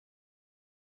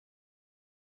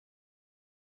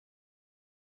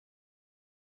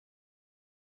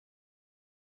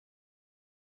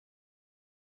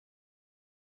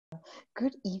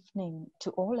good evening to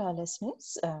all our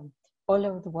listeners all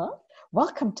over the world.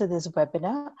 Welcome to this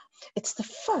webinar. It's the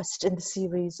first in the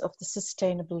series of the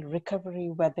Sustainable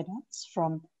Recovery webinars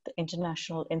from the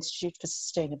International Institute for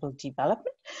Sustainable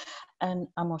Development. And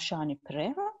I'm Oshani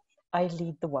Perera. I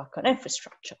lead the work on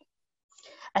infrastructure.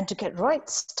 And to get right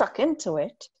stuck into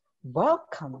it,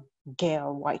 welcome,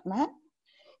 Gail Whiteman.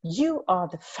 You are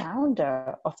the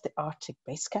founder of the Arctic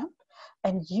Basecamp,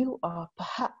 and you are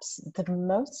perhaps the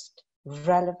most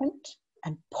relevant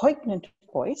and poignant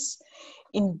voice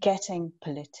in getting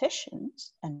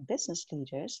politicians and business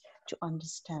leaders to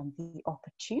understand the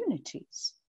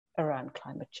opportunities around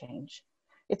climate change.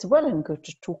 It's well and good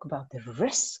to talk about the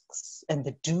risks and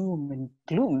the doom and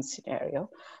gloom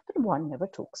scenario, but one never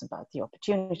talks about the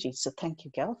opportunities. So thank you,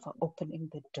 Gail, for opening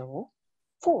the door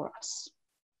for us.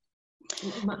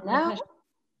 Now,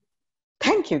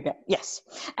 thank you, Gail. Yes.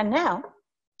 And now,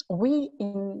 we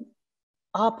in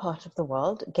our part of the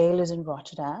world, Gail is in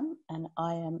Rotterdam, and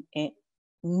I am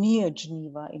near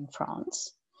Geneva in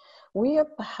France. We are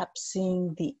perhaps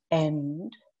seeing the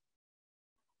end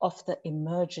of the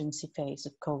emergency phase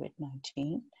of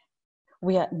COVID-19.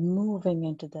 We are moving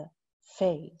into the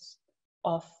phase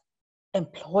of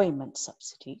employment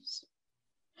subsidies,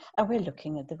 and we're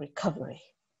looking at the recovery.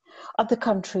 Other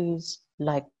countries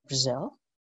like Brazil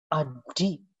are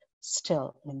deep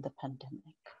still in the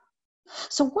pandemic.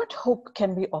 So what hope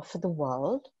can we offer the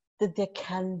world that there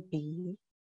can be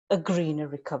a greener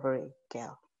recovery,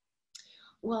 Gail?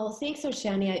 Well, thanks,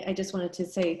 Oshani. I just wanted to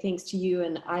say thanks to you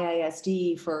and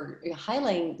IISD for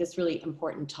highlighting this really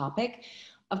important topic.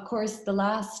 Of course, the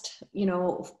last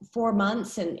 4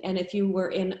 months, and if you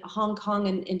were in Hong Kong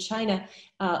and in China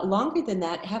longer than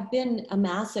that, have been a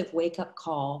massive wake-up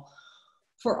call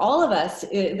for all of us,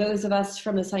 those of us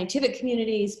from the scientific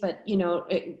communities, but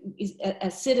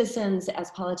as citizens,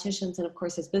 as politicians, and of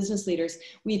course as business leaders,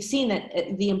 we've seen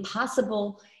that the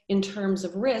impossible in terms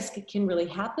of risk can really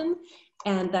happen.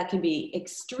 And that can be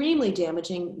extremely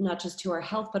damaging, not just to our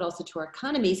health, but also to our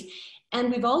economies.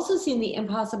 And we've also seen the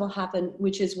impossible happen,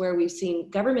 which is where we've seen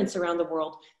governments around the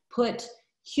world put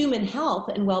human health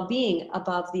and well-being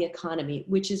above the economy,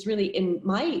 which is really, in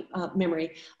my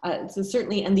memory, so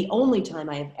certainly, and the only time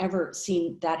I have ever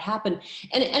seen that happen.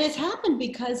 And it's happened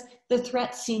because the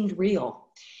threat seemed real.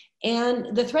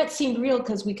 And the threat seemed real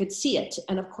because we could see it.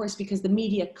 And of course, because the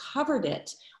media covered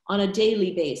it on a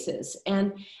daily basis.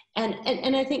 And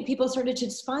I think people started to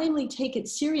finally take it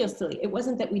seriously. It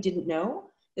wasn't that we didn't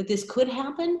know that this could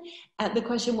happen. The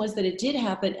question was that it did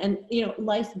happen. And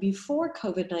life before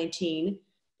COVID-19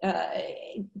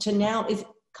 to now is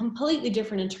completely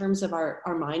different in terms of our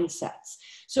mindsets.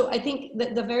 So I think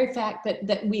that the very fact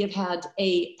that we have had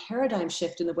a paradigm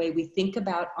shift in the way we think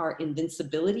about our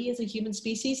invincibility as a human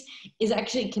species is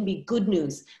actually can be good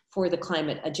news for the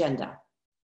climate agenda.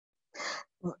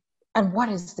 And what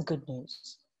is the good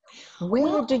news?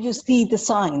 Where do you see the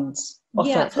signs of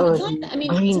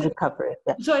green recovery?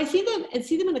 Yeah. So I see them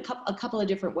in a couple of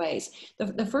different ways.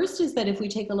 The first is that if we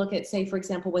take a look at, say, for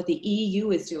example, what the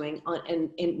EU is doing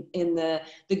in the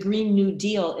Green New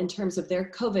Deal in terms of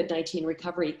their COVID-19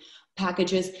 recovery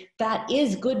packages, that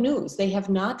is good news. They have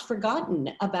not forgotten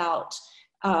about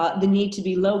the need to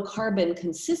be low carbon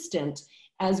consistent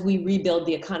as we rebuild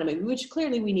the economy, which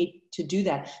clearly we need to do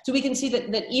that. So we can see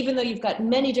that even though you've got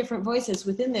many different voices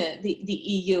within the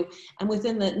EU and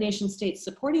within the nation states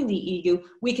supporting the EU,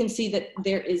 we can see that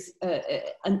there is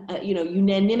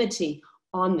unanimity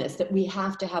on this, that we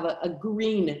have to have a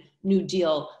Green New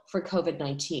Deal for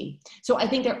COVID-19. So I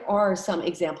think there are some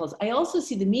examples. I also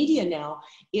see the media now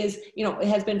it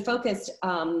has been focused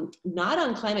not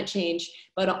on climate change,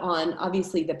 but on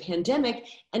obviously the pandemic.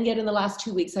 And yet in the last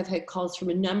 2 weeks, I've had calls from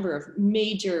a number of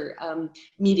major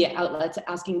media outlets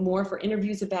asking more for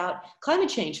interviews about climate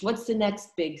change. What's the next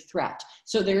big threat?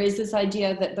 So there is this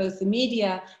idea that both the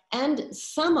media and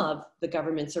some of the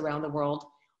governments around the world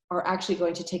are actually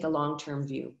going to take a long-term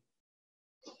view.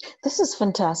 This is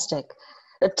fantastic.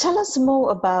 Tell us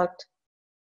more about,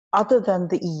 other than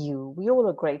the EU, we all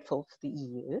are grateful for the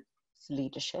EU's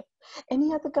leadership.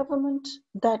 Any other government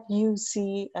that you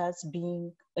see as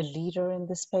being a leader in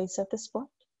this space at this point?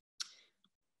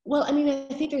 Well, I mean,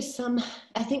 I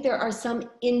think there are some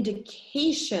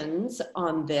indications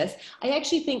on this. I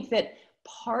actually think that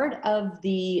part of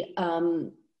the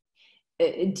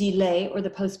delay or the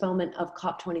postponement of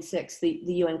COP26,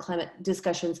 the UN climate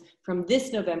discussions from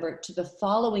this November to the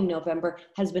following November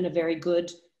has been a very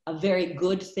good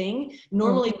thing.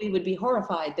 Normally we would be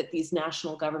horrified that these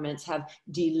national governments have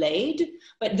delayed,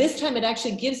 but this time it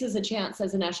actually gives us a chance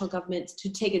as a national government to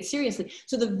take it seriously.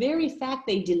 So the very fact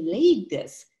they delayed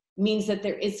this means that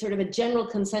there is sort of a general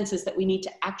consensus that we need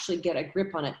to actually get a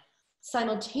grip on it.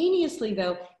 Simultaneously,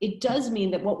 though, it does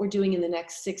mean that what we're doing in the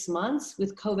next 6 months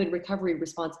with COVID recovery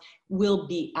response will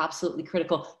be absolutely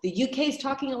critical. The UK is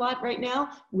talking a lot right now.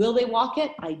 Will they walk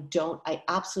it? I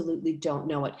absolutely don't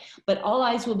know it. But all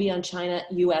eyes will be on China,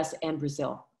 US, and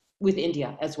Brazil, with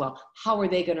India as well. How are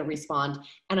they going to respond?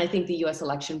 And I think the US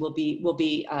election will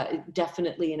be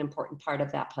definitely an important part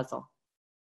of that puzzle.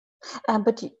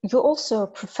 But you're also a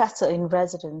professor in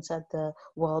residence at the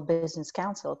World Business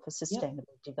Council for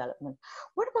Sustainable Development.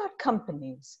 What about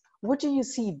companies? What do you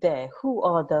see there? Who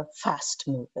are the fast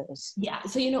movers? Yeah,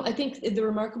 so, I think the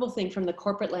remarkable thing from the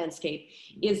corporate landscape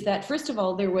is that, first of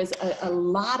all, there was a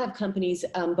lot of companies,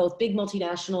 both big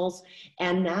multinationals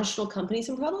and national companies,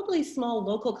 and probably small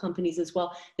local companies as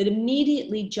well, that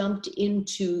immediately jumped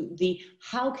into the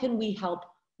how can we help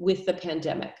with the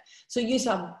pandemic. So you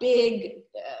saw big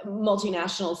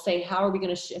multinationals say, how are we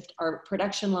going to shift our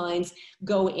production lines,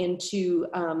 go into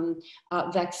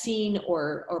vaccine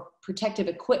or protective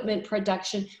equipment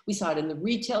production. We saw it in the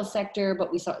retail sector,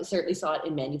 but we certainly saw it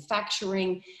in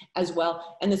manufacturing as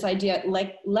well. And this idea,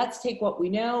 like, let's take what we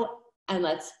know and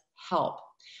let's help.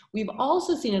 We've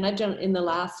also seen, and I've done in the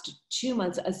last 2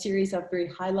 months, a series of very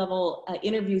high-level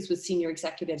interviews with senior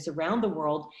executives around the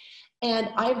world. And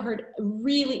I've heard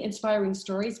really inspiring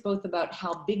stories, both about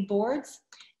how big boards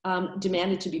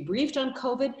demanded to be briefed on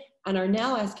COVID and are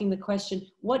now asking the question,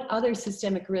 what other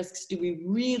systemic risks do we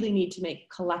really need to make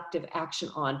collective action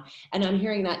on? And I'm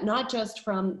hearing that not just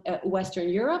from Western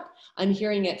Europe, I'm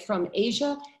hearing it from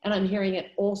Asia, and I'm hearing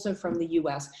it also from the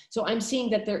US. So I'm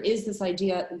seeing that there is this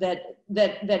idea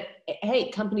that hey,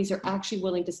 companies are actually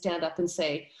willing to stand up and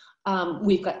say,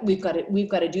 we've got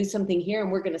to do something here,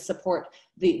 and we're going to support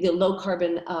the low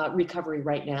carbon recovery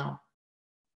right now.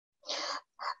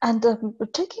 And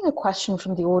taking a question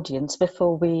from the audience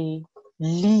before we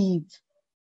leave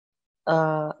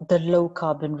the low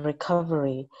carbon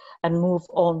recovery and move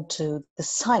on to the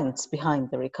science behind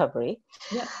the recovery.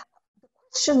 Yeah. The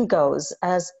question goes,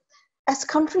 as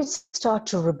countries start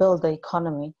to rebuild the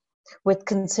economy with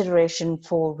consideration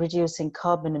for reducing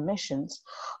carbon emissions,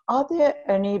 are there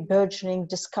any burgeoning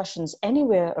discussions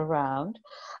anywhere around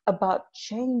about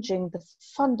changing the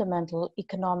fundamental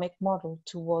economic model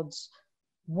towards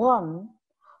one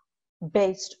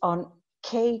based on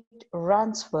Kate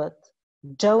Ransworth's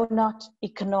donut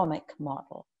economic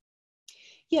model?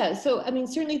 Yeah, so I mean,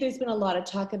 certainly there's been a lot of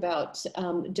talk about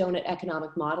donut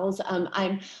economic models.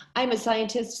 I'm a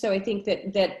scientist, so I think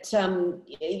that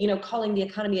calling the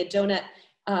economy a donut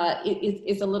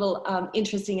is a little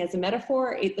interesting as a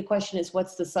metaphor. The question is,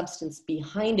 what's the substance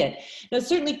behind it? Now,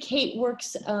 certainly Kate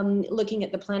works looking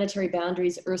at the planetary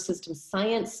boundaries, Earth system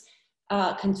science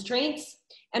constraints,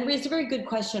 and raised a very good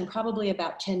question probably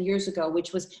about 10 years ago,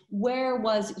 which was, where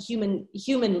was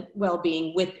human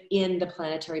well-being within the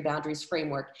planetary boundaries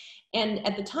framework? And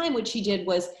at the time, what she did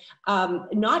was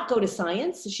not go to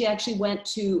science. She actually went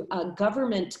to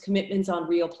government commitments on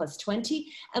Rio +20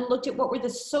 and looked at what were the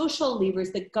social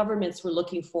levers that governments were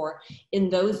looking for in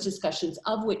those discussions,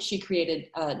 of which she created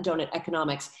donut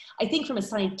economics. I think from a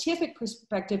scientific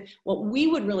perspective, what we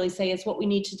would really say is what we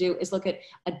need to do is look at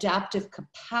adaptive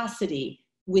capacity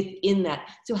within that.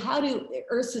 So how do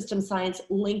Earth system science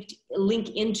link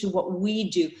into what we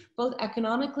do, both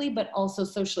economically but also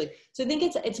socially? So I think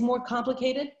it's more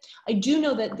complicated. I do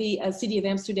know that the city of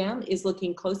Amsterdam is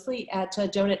looking closely at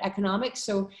donut economics.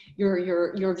 So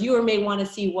your viewer may want to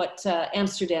see what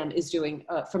Amsterdam is doing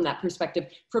from that perspective.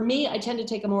 For me, I tend to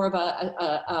take a more of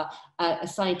a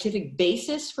scientific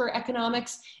basis for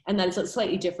economics, and that is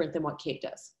slightly different than what Kate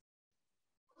does.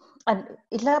 And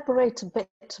elaborate a bit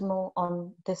more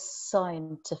on this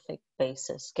scientific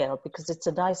basis, Gail, because it's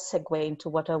a nice segue into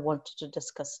what I wanted to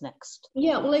discuss next.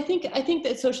 Yeah, well, I think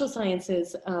that social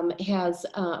sciences has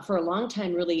for a long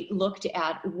time really looked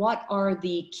at what are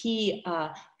the key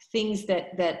things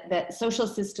that social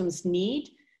systems need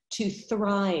to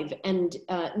thrive and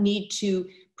need to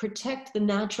protect the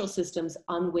natural systems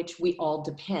on which we all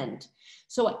depend.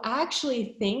 So I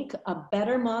actually think a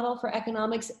better model for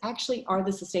economics actually are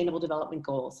the Sustainable Development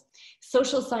Goals.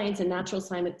 Social science and natural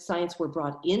science were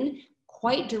brought in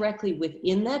quite directly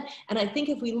within that. And I think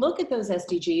if we look at those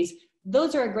SDGs,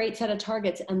 those are a great set of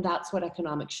targets, and that's what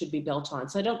economics should be built on.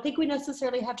 So I don't think we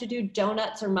necessarily have to do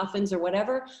donuts or muffins or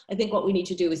whatever. I think what we need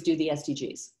to do is do the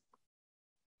SDGs.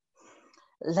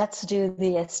 Let's do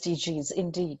the SDGs,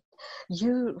 indeed.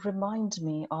 You remind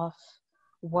me of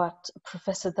what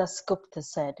Professor Dasgupta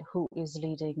said, who is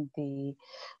leading the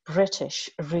British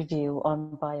review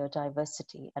on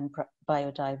biodiversity and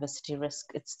biodiversity risk.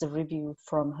 It's the review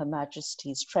from Her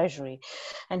Majesty's Treasury.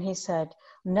 And he said,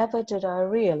 "Never did I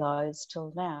realize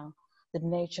till now that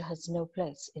nature has no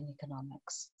place in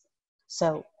economics."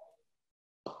 So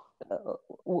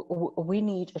we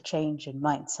need a change in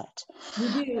mindset.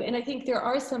 We do, and I think there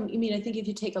are some, I mean, I think if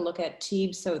you take a look at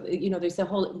TEEB, so, you know, there's the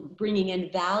whole bringing in,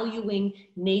 valuing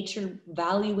nature,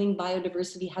 valuing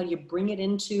biodiversity, how do you bring it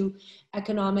into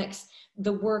economics,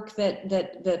 the work that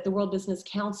the World Business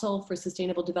Council for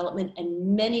Sustainable Development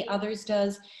and many others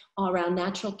does around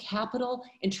natural capital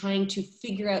and trying to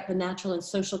figure out the natural and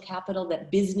social capital that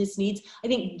business needs. I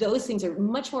think those things are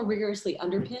much more rigorously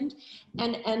underpinned.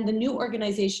 And the new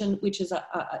organization, which is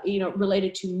you know,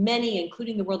 related to many,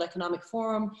 including the World Economic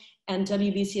Forum and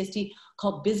WBCSD,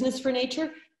 called Business for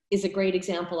Nature, is a great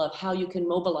example of how you can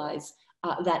mobilize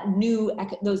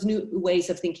those new ways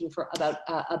of thinking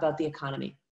about the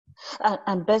economy.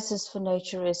 And Business for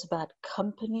Nature is about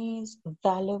companies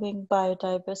valuing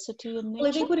biodiversity in nature? Well,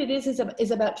 I think what it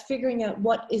is about figuring out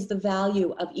what is the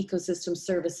value of ecosystem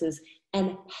services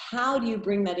and how do you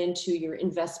bring that into your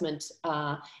investment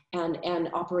and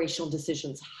operational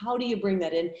decisions? How do you bring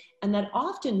that in? And that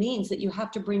often means that you have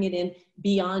to bring it in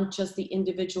beyond just the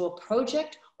individual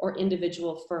project or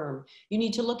individual firm. You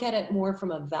need to look at it more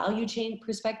from a value chain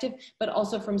perspective, but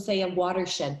also from, say, a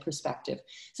watershed perspective.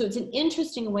 So it's an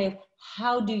interesting way of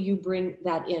how do you bring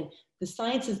that in? The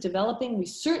science is developing. We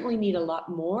certainly need a lot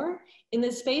more in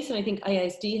this space. And I think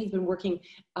IISD has been working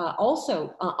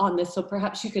also on this. So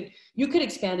perhaps you could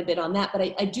expand a bit on that. But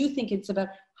I do think it's about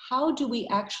how do we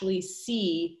actually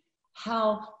see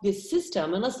how this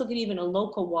system, and let's look at even a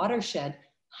local watershed,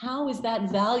 how is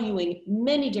that valuing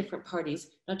many different parties,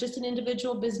 not just an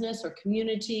individual business or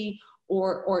community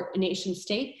or a nation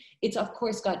state. It's of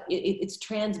course it's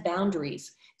trans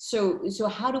boundaries. So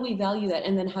how do we value that?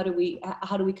 And then how do we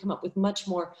come up with much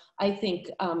more, I think,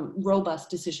 robust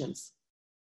decisions?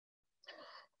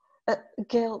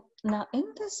 Gail, now in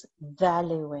this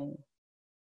valuing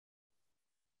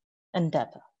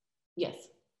endeavor, yes,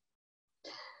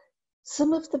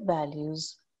 some of the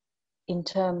values in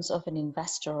terms of an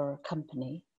investor or a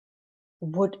company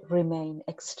would remain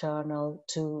external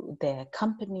to their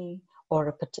company or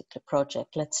a particular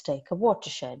project. Let's take a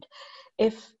watershed.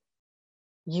 If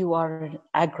you are an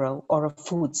agro or a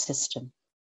food system,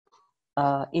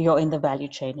 you're in the value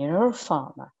chain, you're a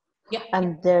farmer, yeah,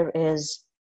 and there is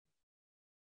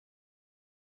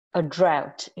a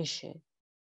drought issue,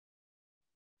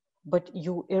 but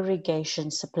your irrigation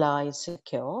supply is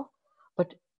secure.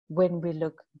 But when we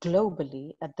look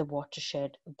globally at the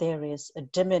watershed, there is a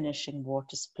diminishing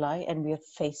water supply and we are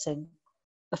facing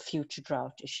a future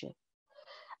drought issue.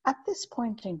 At this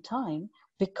point in time,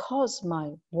 because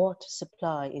my water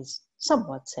supply is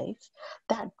somewhat safe,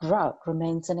 that drought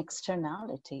remains an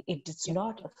externality. It is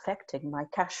not affecting my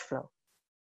cash flow.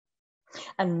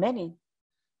 And many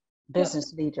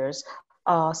business leaders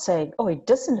are saying, oh, it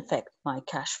doesn't affect my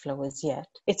cash flow as yet.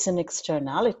 It's an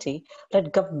externality.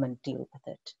 Let government deal with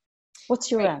it.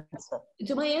 What's your answer?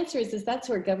 So my answer is that's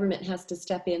where government has to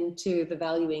step into the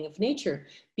valuing of nature,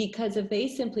 because if they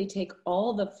simply take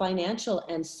all the financial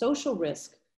and social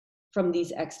risk from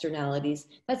these externalities,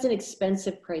 that's an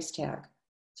expensive price tag.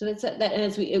 So that's that, and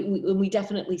as we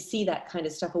definitely see that kind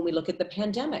of stuff when we look at the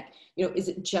pandemic. You know, is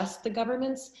it just the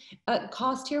government's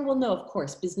cost here? Well, no, of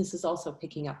course, business is also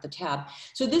picking up the tab.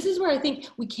 So this is where I think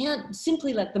we can't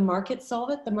simply let the market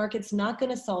solve it. The market's not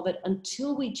going to solve it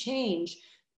until we change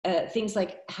things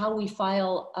like how we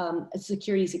file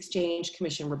Securities Exchange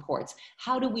Commission reports.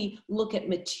 How do we look at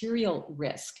material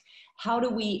risk? How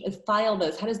do we file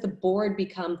those? How does the board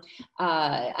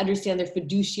understand their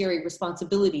fiduciary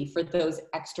responsibility for those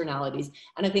externalities?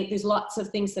 And I think there's lots of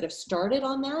things that have started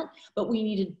on that, but we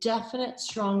need a definite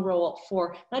strong role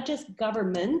for not just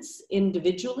governments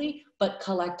individually, but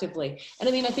collectively. And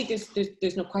I mean, I think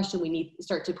there's no question we need to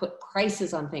start to put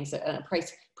prices on things. A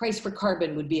price for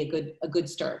carbon would be a good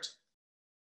start.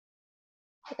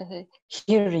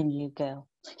 Hearing you, Gail,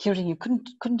 hearing you,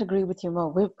 couldn't agree with you more.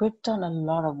 We've done a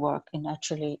lot of work in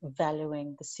actually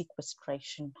valuing the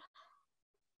sequestration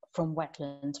from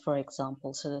wetlands, for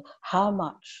example. So how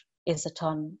much is a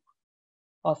ton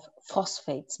of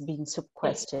phosphates being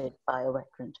sequestered by a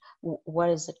wetland? What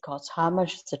does it cost? How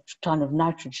much is a ton of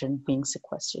nitrogen being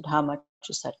sequestered? How much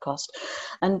does that cost?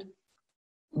 And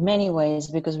many ways,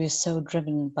 because we're so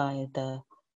driven by the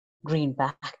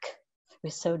greenback, we're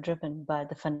so driven by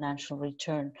the financial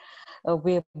return.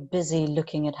 We're busy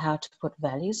looking at how to put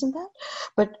values in that.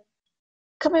 But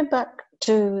coming back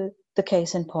to the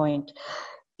case in point.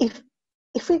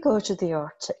 If we go to the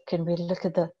Arctic and we look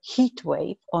at the heat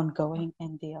wave ongoing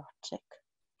in the Arctic,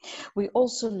 we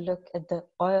also look at the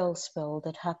oil spill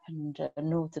that happened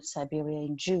north of Siberia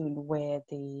in June, where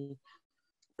the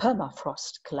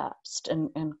permafrost collapsed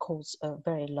and caused a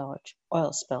very large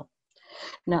oil spill.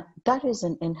 Now, that is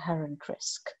an inherent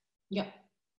risk. Yeah.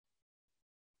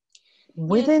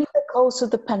 Within the course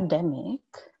of the pandemic,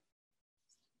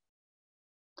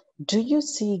 do you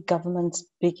see governments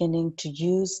beginning to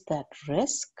use that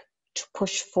risk to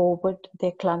push forward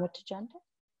their climate agenda?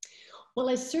 Well,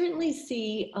 I certainly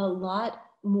see a lot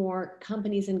more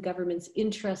companies and governments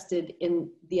interested in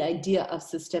the idea of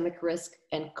systemic risk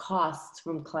and costs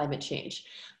from climate change.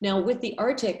 Now, with the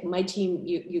Arctic, my team,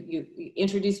 you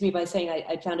introduced me by saying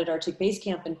I founded Arctic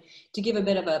Basecamp, and to give a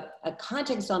bit of a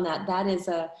context on that, that is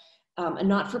a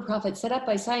not-for-profit set up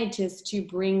by scientists to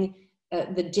bring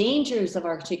the dangers of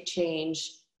Arctic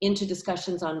change into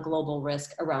discussions on global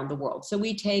risk around the world. So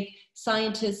we take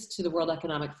scientists to the World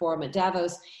Economic Forum at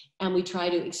Davos, and we try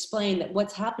to explain that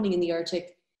what's happening in the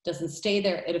Arctic doesn't stay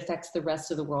there, it affects the rest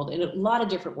of the world in a lot of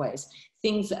different ways.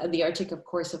 The Arctic, of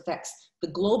course, affects the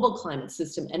global climate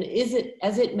system, and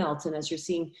as it melts, and as you're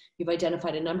seeing, you've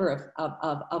identified a number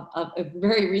of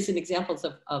very recent examples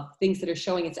of things that are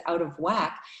showing it's out of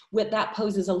whack. That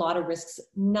poses a lot of risks,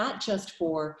 not just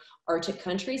for Arctic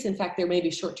countries. In fact, there may be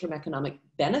short-term economic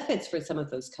benefits for some of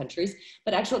those countries,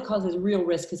 but actually it causes real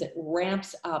risk because it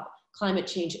ramps up climate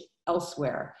change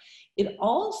elsewhere. It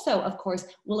also, of course,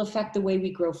 will affect the way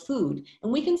we grow food,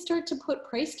 and we can start to put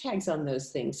price tags on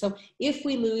those things. So if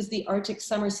we lose the Arctic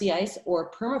summer sea ice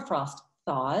or permafrost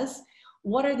thaws,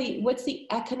 what's the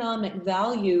economic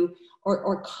value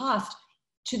or cost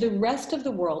to the rest of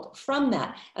the world from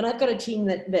that? And I've got a team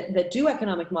that do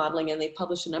economic modeling, and they've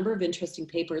published a number of interesting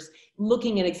papers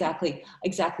looking at exactly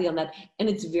on that. And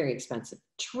it's very expensive,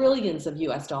 trillions of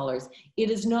US dollars.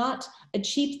 It is not a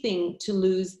cheap thing to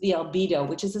lose the albedo,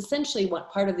 which is essentially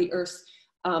what part of the Earth's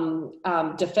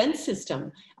defense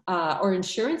system or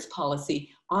insurance policy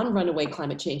on runaway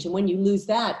climate change. And when you lose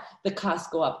that, the costs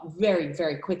go up very,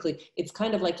 very quickly. It's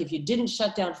kind of like if you didn't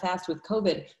shut down fast with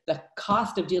COVID, the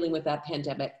cost of dealing with that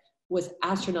pandemic was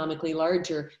astronomically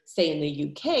larger, say in the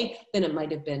UK, than it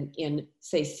might have been in,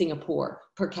 say, Singapore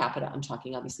per capita. I'm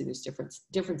talking, obviously, there's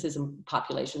differences in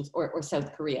populations, or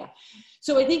South Korea.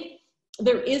 So I think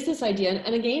there is this idea,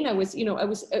 and again, I was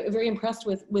very impressed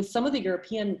with some of the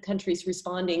European countries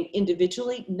responding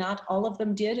individually. Not all of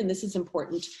them did, and this is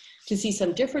important to see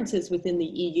some differences within the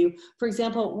EU. For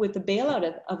example, with the bailout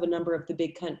of a number of the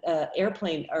big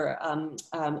airline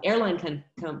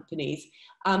companies,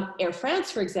 Air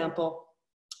France, for example,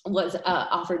 was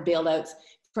offered bailouts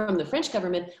from the French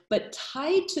government, but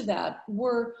tied to that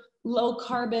were low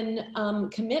carbon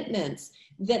commitments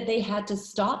that they had to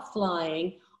stop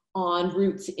flying on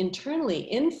routes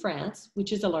internally in France,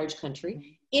 which is a large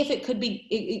country, if it could be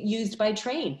used by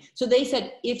train. So they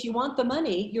said, if you want the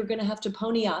money, you're going to have to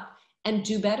pony up and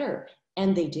do better.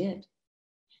 And they did.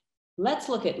 Let's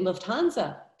look at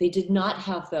Lufthansa. They did not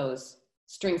have those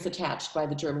strings attached by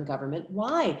the German government.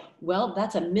 Why? Well,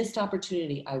 that's a missed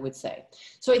opportunity, I would say.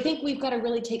 So I think we've got to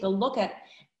really take a look at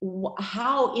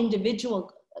how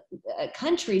individual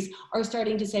countries are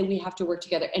starting to say we have to work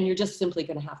together, and you're just simply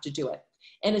going to have to do it.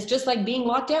 And it's just like being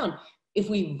locked down. If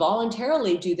we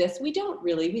voluntarily do this, we don't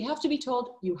really. We have to be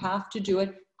told you have to do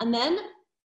it, and then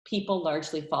people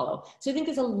largely follow. So I think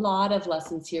there's a lot of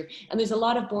lessons here, and there's a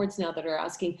lot of boards now that are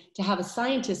asking to have a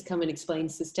scientist come and explain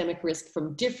systemic risk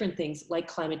from different things like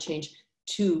climate change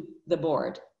to the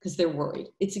board because they're worried.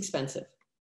 It's expensive.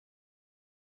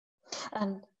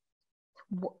 And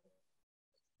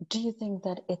do you think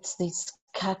that it's these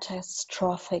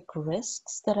catastrophic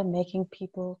risks that are making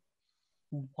people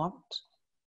want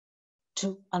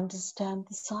to understand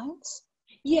the science?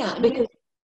 Yeah, because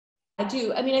I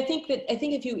do. I mean, I think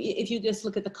if you just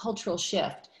look at the cultural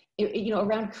shift,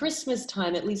 around Christmas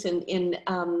time, at least in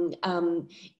the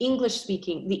English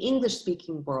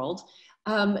speaking world,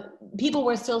 people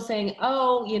were still saying,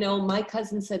 oh, my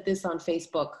cousin said this on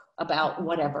Facebook about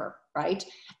whatever, right?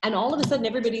 And all of a sudden,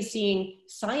 everybody's seeing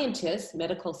scientists,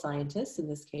 medical scientists in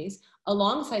this case,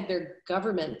 alongside their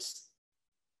governments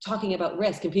talking about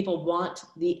risk, and people want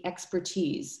the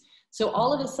expertise. So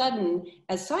all of a sudden,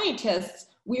 as scientists,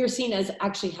 we are seen as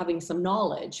actually having some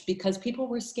knowledge because people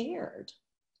were scared.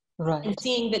 Right. And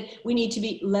seeing that we need to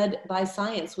be led by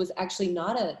science was actually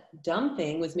not a dumb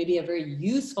thing, was maybe a very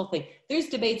useful thing. There's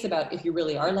debates about if you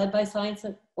really are led by science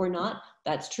or not.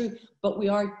 That's true, but we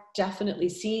are definitely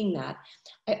seeing that.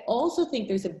 I also think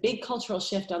there's a big cultural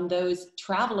shift on those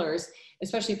travelers,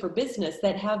 especially for business,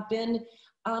 that have been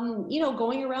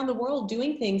going around the world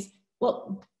doing things.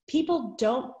 Well, people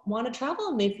don't want to travel,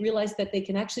 and they've realized that they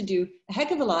can actually do a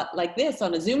heck of a lot like this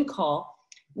on a Zoom call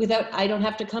without, I don't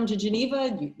have to come to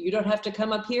Geneva, you don't have to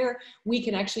come up here, we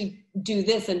can actually do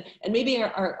this. And maybe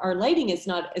our lighting is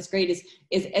not as great as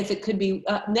it could be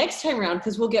next time around,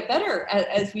 because we'll get better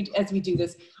as we do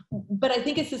this. But I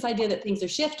think it's this idea that things are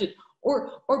shifted.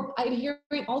 Or I'm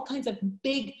hearing all kinds of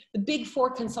the big four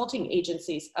consulting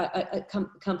agencies,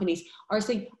 companies are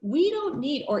saying, we don't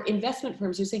need, or investment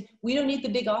firms are saying, we don't need the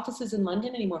big offices in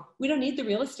London anymore. We don't need the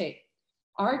real estate.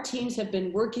 Our teams have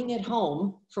been working at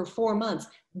home for 4 months.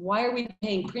 Why are we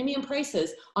paying premium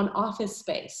prices on office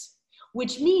space?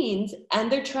 Which means,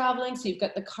 and they're traveling, so you've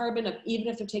got the carbon of, even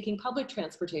if they're taking public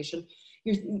transportation,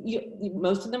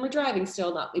 most of them are driving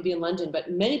still, not maybe in London, but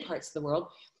many parts of the world.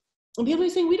 And people are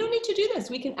saying, we don't need to do this.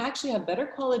 We can actually have better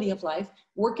quality of life,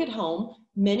 work at home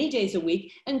many days a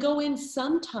week, and go in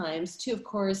sometimes to, of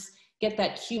course, get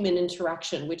that human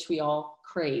interaction, which we all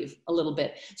crave a little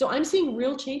bit. So I'm seeing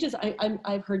real changes.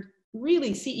 I've heard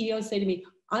really CEOs say to me,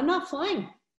 I'm not flying.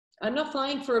 I'm not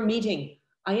flying for a meeting.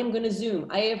 I am going to Zoom.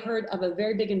 I have heard of a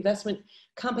very big investment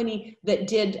company that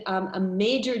did a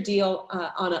major deal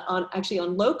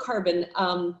on low carbon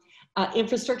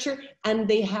infrastructure, and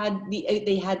they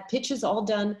had pitches all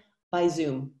done by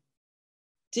Zoom.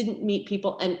 Didn't meet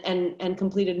people, and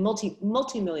completed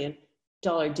multi-million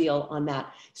dollar deal on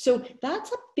that. So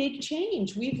that's a big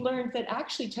change. We've learned that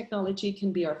actually technology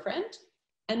can be our friend,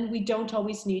 and we don't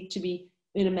always need to be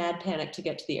in a mad panic to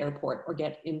get to the airport or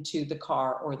get into the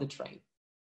car or the train.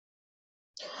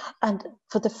 And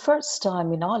for the first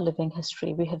time in our living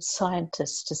history, we have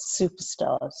scientists as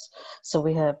superstars. So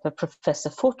we have Professor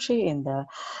Fauci in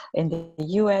the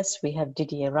US, we have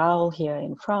Didier Raoult here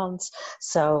in France.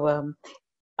 So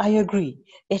I agree,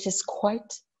 it is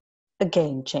quite a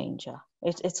game changer.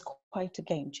 It's quite a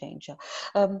game changer.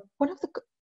 One of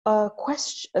the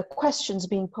questions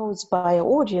being posed by our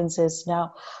audience is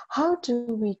now, how do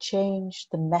we change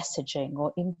the messaging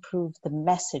or improve the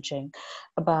messaging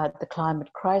about the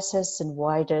climate crisis and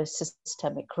wider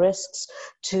systemic risks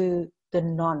to the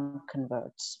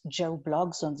non-converts? Joe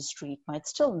Bloggs on the street might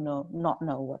still not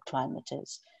know what climate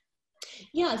is.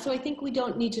 Yeah, so I think we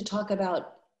don't need to talk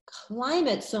about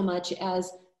climate so much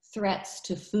as threats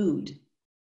to food.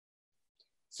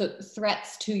 So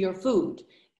threats to your food.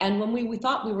 And when we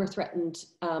thought we were threatened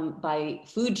by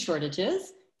food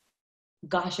shortages,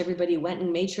 gosh, everybody went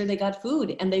and made sure they got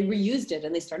food, and they reused it,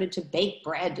 and they started to bake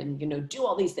bread and do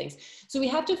all these things. So we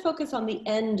have to focus on the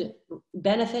end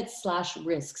benefits /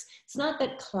 risks. It's not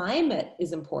that climate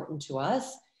is important to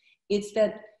us. It's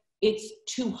that it's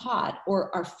too hot,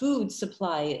 or our food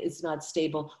supply is not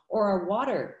stable, or our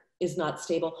water is not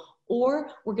stable,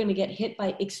 or we're going to get hit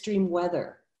by extreme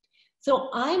weather. So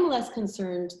I'm less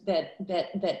concerned that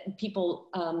people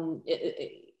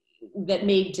that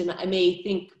may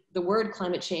think the word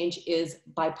climate change is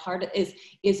bipartisan,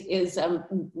 is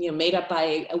made up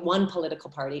by one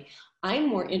political party. I'm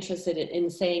more interested in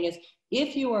saying is,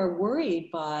 if you are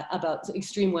worried about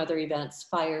extreme weather events,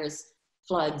 fires,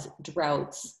 floods,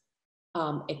 droughts,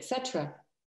 etc.,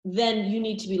 then you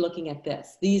need to be looking at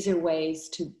this. These are ways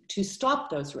to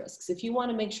stop those risks. If you want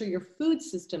to make sure your food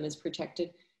system is protected,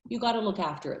 you got to look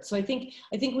after it. So I think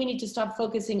we need to stop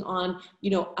focusing on,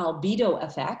 albedo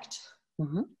effect,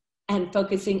 and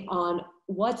focusing on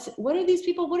what are these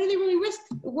people, what are they really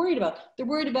worried about? They're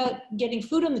worried about getting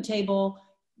food on the table,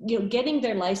 getting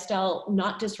their lifestyle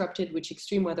not disrupted, which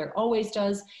extreme weather always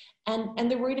does. And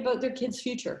they're worried about their kids'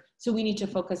 future. So we need to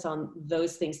focus on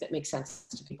those things that make sense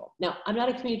to people. Now, I'm not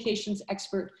a communications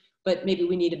expert, but maybe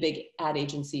we need a big ad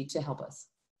agency to help us.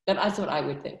 That's what I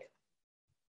would think.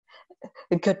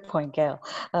 A good point, Gail.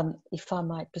 If I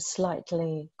might be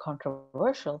slightly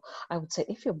controversial, I would say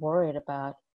if you're worried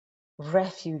about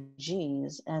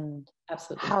refugees and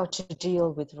Absolutely. how to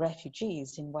deal with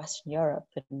refugees in Western Europe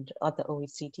and other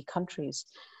OECD countries,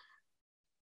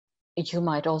 you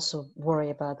might also worry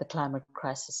about the climate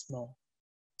crisis more.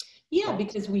 Yeah, right?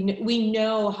 Because we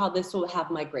know how this will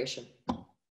have migration.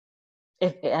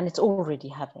 And it's already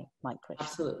having migration.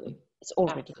 Absolutely. It's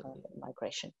already having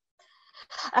migration.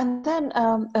 And then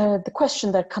the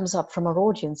question that comes up from our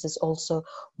audience is also,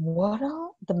 what are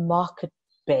the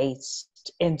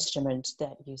market-based instruments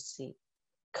that you see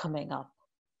coming up?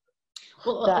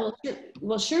 Well,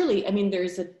 surely, I mean,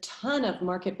 there's a ton of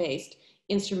market-based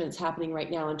instruments happening right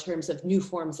now in terms of new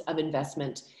forms of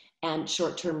investment and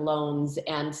short-term loans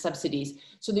and subsidies.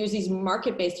 So there's these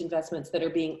market-based investments that are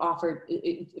being offered,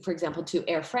 for example, to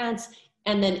Air France,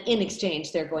 and then in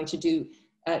exchange, they're going to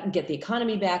get the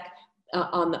economy back.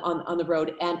 on the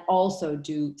road and also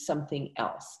do something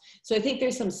else. So I think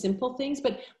there's some simple things,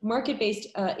 but market-based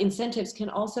incentives can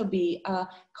also be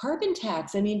carbon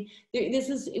tax. I mean, this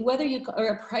is whether you, or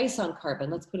a price on carbon,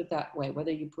 let's put it that way,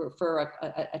 whether you prefer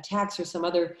a tax or some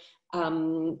other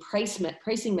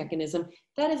pricing mechanism,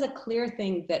 that is a clear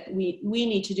thing that we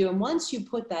need to do. And once you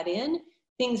put that in,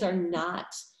 things are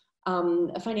not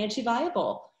financially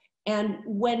viable. And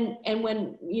when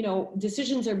you know,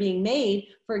 decisions are being made,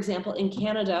 for example, in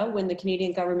Canada, when the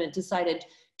Canadian government decided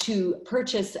to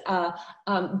purchase,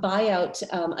 buy out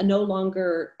a no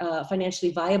longer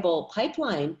financially viable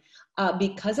pipeline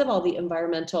because of all the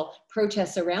environmental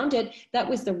protests around it, that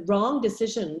was the wrong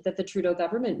decision that the Trudeau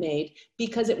government made,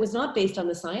 because it was not based on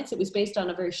the science. It was based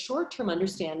on a very short-term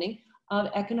understanding of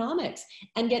economics.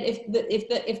 And yet,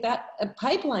 if that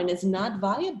pipeline is not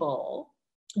viable,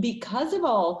 because of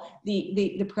all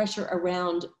the pressure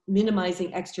around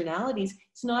minimizing externalities,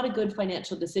 it's not a good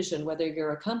financial decision, whether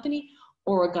you're a company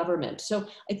or a government. So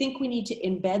I think we need to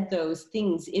embed those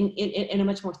things in a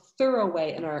much more thorough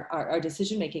way in our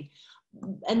decision making.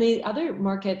 And the other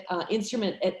market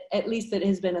instrument, at least that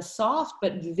has been a soft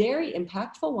but very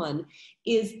impactful one,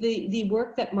 is the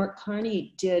work that Mark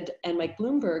Carney did and Mike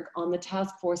Bloomberg on the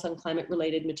Task Force on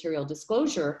Climate-Related Material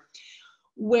Disclosure,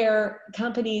 where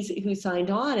companies who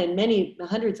signed on, and many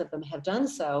hundreds of them have done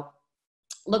so,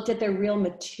 looked at their real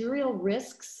material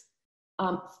risks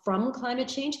from climate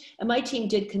change. And my team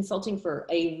did consulting for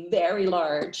a very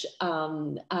large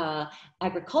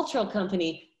agricultural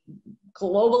company,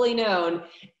 globally known,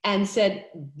 and said,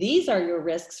 these are your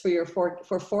risks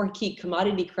for four key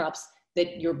commodity crops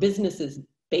that your business is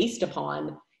based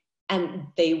upon. And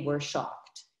they were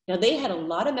shocked. Now, they had a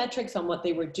lot of metrics on what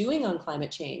they were doing on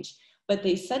climate change, but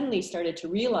they suddenly started to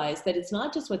realize that it's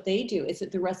not just what they do, it's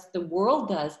that the rest of the world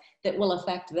does that will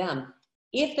affect them.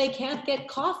 If they can't get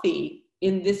coffee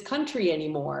in this country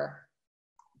anymore,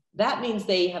 that means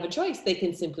they have a choice. They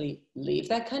can simply leave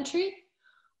that country,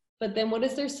 but then what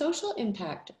is their social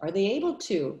impact? Are they able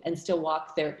to and still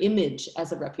walk their image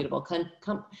as a reputable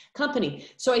company?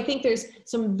 So I think there's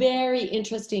some very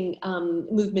interesting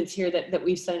movements here that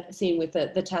we've seen with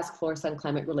the Task Force on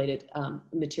Climate-Related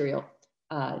Material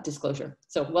Disclosure.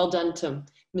 So well done to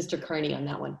Mr. Carney on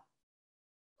that one.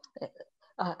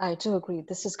 I do agree.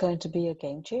 This is going to be a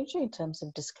game changer in terms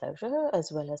of disclosure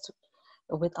as well as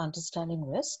with understanding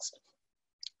risks.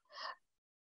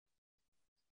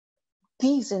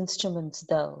 These instruments,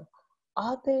 though,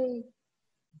 are they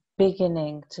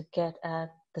beginning to get at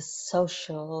the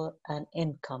social and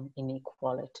income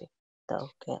inequality, though,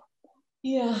 Gail?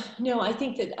 Yeah, no, I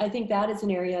think that is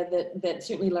an area that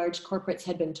certainly large corporates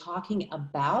had been talking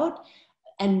about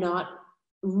and not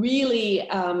really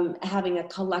having a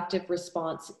collective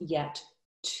response yet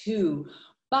to.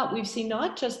 But we've seen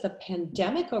not just the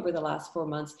pandemic over the last 4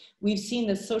 months, we've seen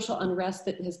the social unrest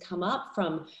that has come up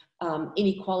from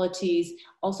inequalities,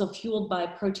 also fueled by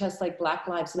protests like Black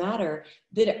Lives Matter,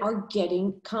 that are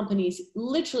getting companies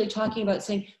literally talking about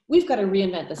saying, we've got to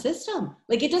reinvent the system.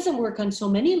 Like, it doesn't work on so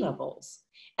many levels.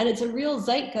 And it's a real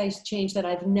zeitgeist change that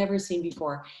I've never seen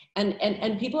before.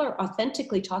 And people are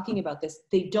authentically talking about this.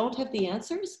 They don't have the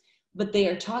answers, but they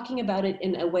are talking about it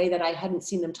in a way that I hadn't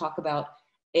seen them talk about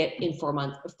it in 4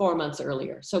 months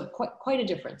earlier. So quite a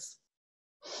difference.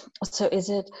 So is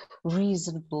it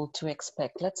reasonable to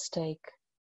expect, let's take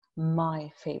my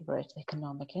favorite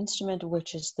economic instrument,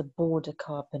 which is the border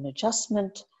carbon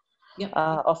adjustment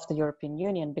of the European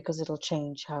Union, because it'll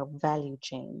change how value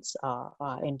chains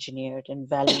are engineered and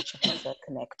value chains are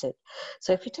connected.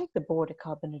 So if you take the border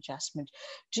carbon adjustment,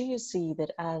 do you see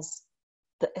that as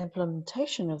the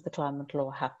implementation of the climate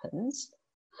law happens,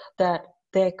 that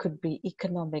there could be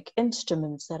economic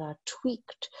instruments that are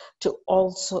tweaked to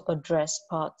also address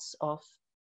parts of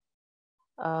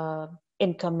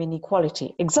income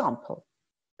inequality? Example.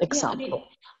 Yeah,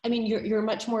 I mean, you're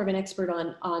much more of an expert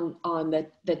on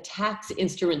the tax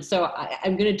instruments, so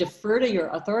I'm going to defer to your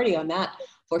authority on that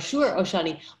for sure,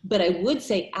 Oshani. But I would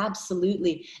say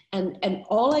absolutely, and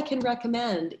all I can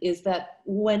recommend is that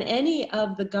when any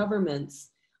of the governments,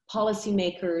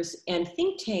 policymakers, and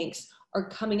think tanks are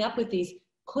coming up with these,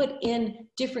 put in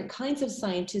different kinds of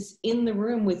scientists in the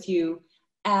room with you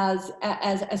as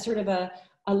a sort of a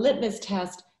litmus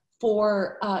test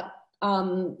for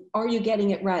are you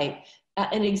getting it right?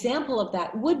 An example of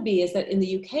that would be is that in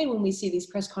the UK, when we see these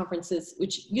press conferences,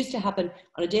 which used to happen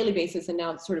on a daily basis and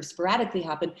now sort of sporadically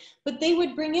happen, but they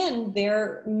would bring in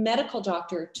their medical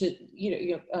doctor to,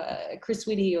 Chris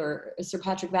Whitty or Sir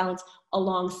Patrick Vallance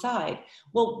alongside.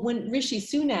 Well, when Rishi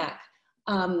Sunak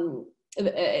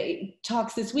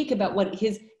talks this week about what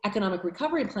his economic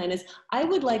recovery plan is. I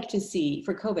would like to see,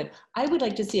 for COVID, I would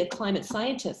like to see a climate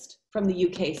scientist from the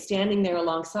UK standing there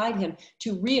alongside him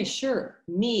to reassure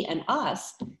me and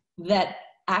us that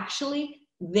actually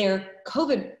their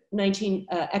COVID-19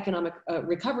 economic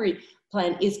recovery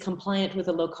plan is compliant with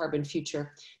a low carbon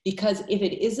future. Because if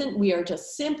it isn't, we are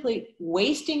just simply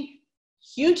wasting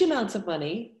huge amounts of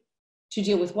money to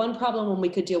deal with one problem when we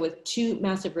could deal with two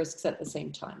massive risks at the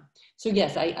same time. So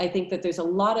yes, I think that there's a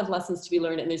lot of lessons to be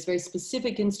learned, and there's very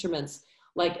specific instruments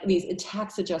like these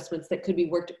tax adjustments that could be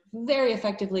worked very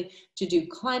effectively to do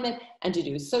climate and to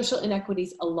do social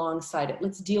inequities alongside it.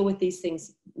 Let's deal with these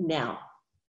things now.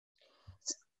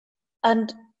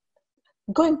 And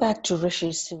going back to Rishi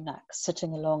Sunak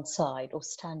sitting alongside or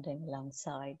standing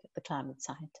alongside the climate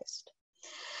scientist.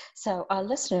 So our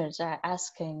listeners are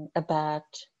asking about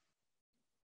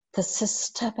the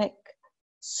systemic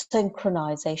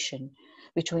synchronization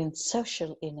between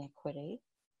social inequity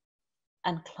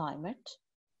and climate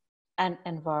and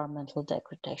environmental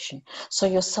degradation. So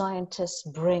your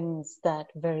scientist brings that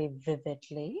very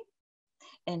vividly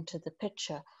into the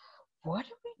picture. What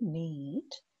do we need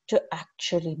to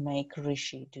actually make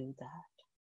Rishi do that?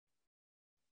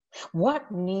 What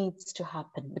needs to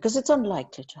happen? Because it's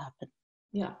unlikely to happen.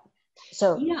 Yeah.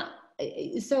 So yeah.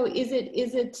 So is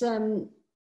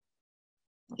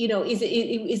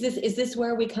this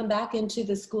where we come back into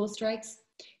the school strikes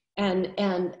and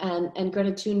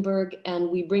Greta Thunberg, and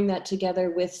we bring that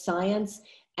together with science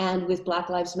and with Black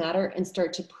Lives Matter and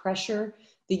start to pressure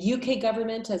the UK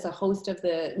government as a host of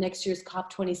the next year's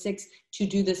COP26 to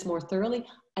do this more thoroughly?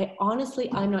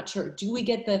 I'm not sure. Do we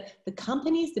get the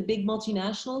companies, the big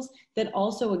multinationals that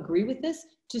also agree with this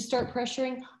to start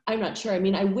pressuring? I'm not sure. I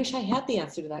mean, I wish I had the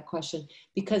answer to that question,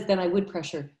 because then I would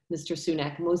pressure Mr.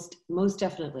 Sunak most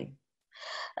definitely.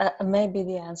 Maybe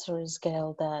the answer is,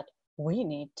 Gail, that we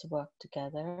need to work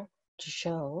together to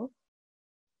show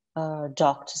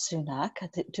Dr. Sunak, I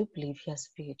do believe he has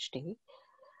a PhD,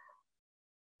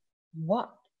 what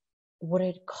would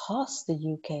it cost the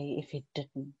UK if it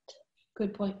didn't?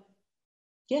 Good point.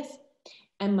 Yes.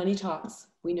 And money talks.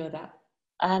 We know that.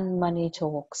 And money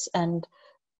talks. And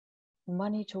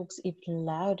money talks even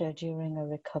louder during a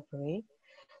recovery,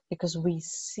 because we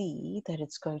see that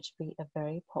it's going to be a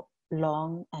very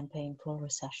long and painful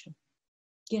recession.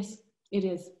 Yes, it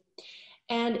is.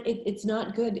 And it's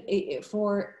not good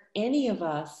for any of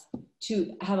us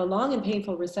to have a long and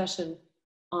painful recession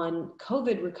on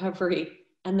COVID recovery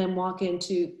and then walk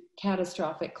into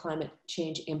catastrophic climate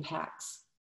change impacts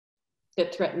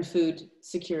that threaten food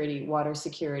security, water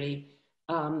security,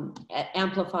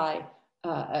 amplify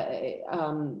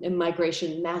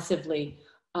migration massively,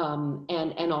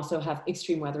 and also have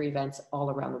extreme weather events all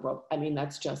around the world. I mean,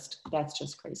 that's just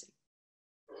crazy.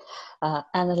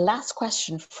 And the last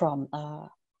question from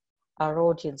our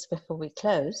audience before we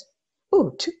close.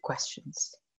 Ooh, 2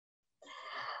 questions.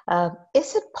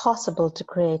 Is it possible to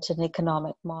create an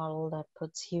economic model that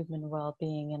puts human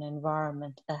well-being and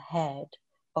environment ahead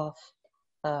of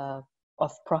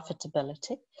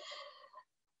profitability?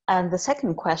 And the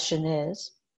second question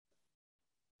is,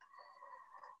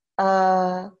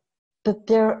 that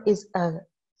there is a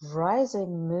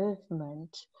rising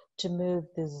movement to move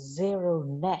the zero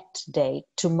net date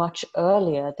to much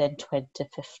earlier than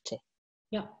 2050.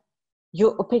 Yeah.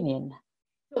 Your opinion?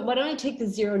 So why don't I take the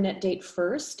zero net date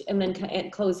first and then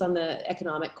close on the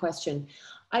economic question?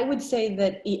 I would say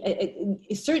that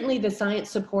certainly the science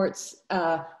supports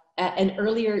an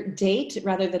earlier date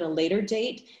rather than a later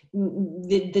date.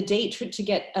 The date to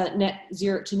get net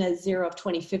zero of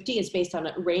 2050 is based on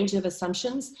a range of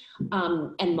assumptions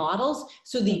and models.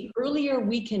 So the earlier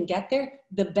we can get there,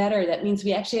 the better. That means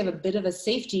we actually have a bit of a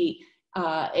safety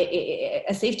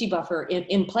buffer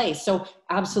in place. So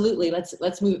absolutely,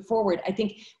 let's move it forward. I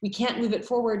think we can't move it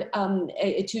forward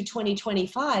to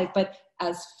 2025, but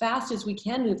as fast as we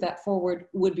can move that forward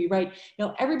would be right.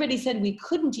 Now, everybody said we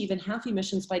couldn't even halve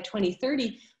emissions by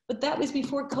 2030, but that was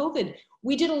before COVID.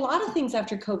 We did a lot of things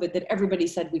after COVID that everybody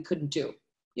said we couldn't do.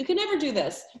 You can never do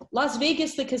this. Las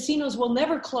Vegas, the casinos will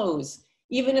never close.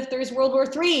 Even if there's World War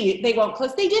III, they won't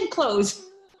close. They did close.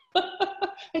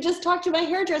 I just talked to my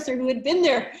hairdresser who had been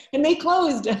there and they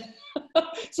closed.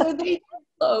 So they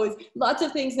clothes, lots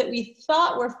of things that we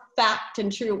thought were fact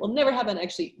and true will never happen,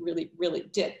 actually really, really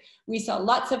did. We saw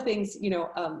lots of things,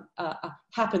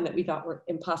 happen that we thought were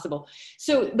impossible.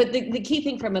 So, but the key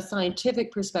thing from a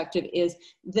scientific perspective is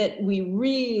that we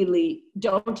really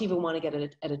don't even want to get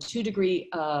at a 2 degree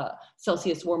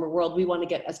Celsius warmer world. We want to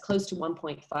get as close to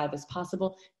 1.5 as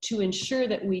possible to ensure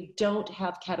that we don't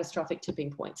have catastrophic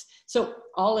tipping points. So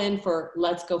all in for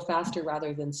let's go faster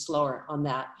rather than slower on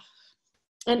that.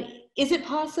 And is it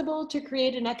possible to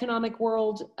create an economic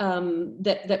world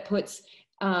that puts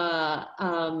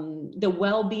the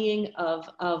well-being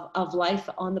of life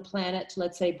on the planet,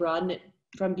 let's say broaden it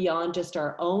from beyond just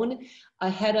our own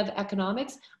ahead of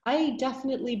economics? I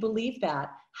definitely believe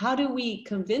that. How do we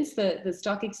convince the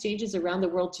stock exchanges around the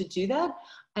world to do that?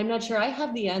 I'm not sure I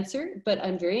have the answer, but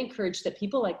I'm very encouraged that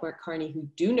people like Mark Carney, who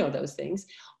do know those things,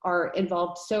 are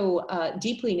involved so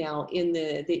deeply now in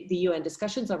the UN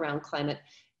discussions around climate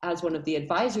as one of the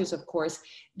advisors, of course,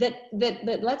 that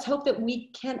let's hope that we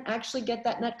can actually get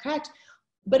that nut cracked.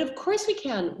 But of course we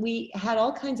can. We had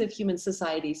all kinds of human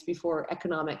societies before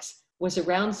economics was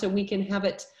around, so we can have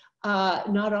it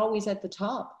not always at the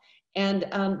top. And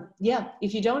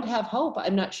if you don't have hope,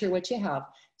 I'm not sure what you have.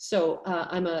 So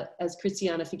as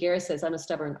Christiana Figueres says, I'm a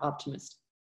stubborn optimist.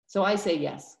 So I say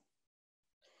yes.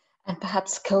 And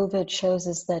perhaps COVID shows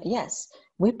us that, yes,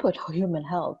 we put human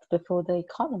health before the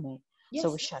economy. Yes.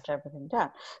 So we shut everything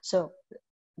down. So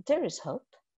there is hope.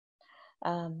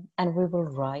 And we will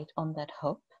ride on that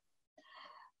hope.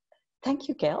 Thank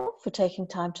you, Gail, for taking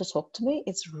time to talk to me.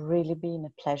 It's really been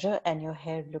a pleasure, and your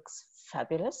hair looks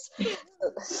fabulous.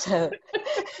 So,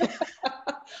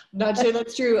 not sure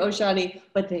that's true, Oshani,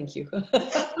 but thank you.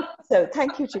 So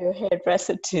thank you to your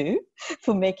hairdresser too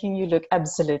for making you look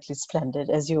absolutely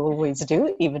splendid, as you always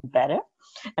do, even better.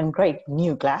 And great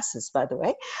new glasses, by the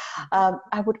way.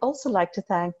 I would also like to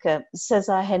thank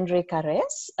Cesar Henry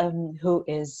Carres, who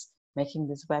is making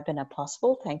this webinar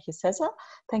possible. Thank you, Cesar.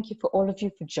 Thank you for all of you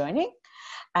for joining.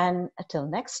 And until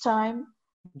next time,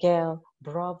 Gail,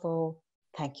 bravo.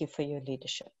 Thank you for your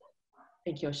leadership.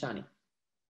 Thank you, Oshani.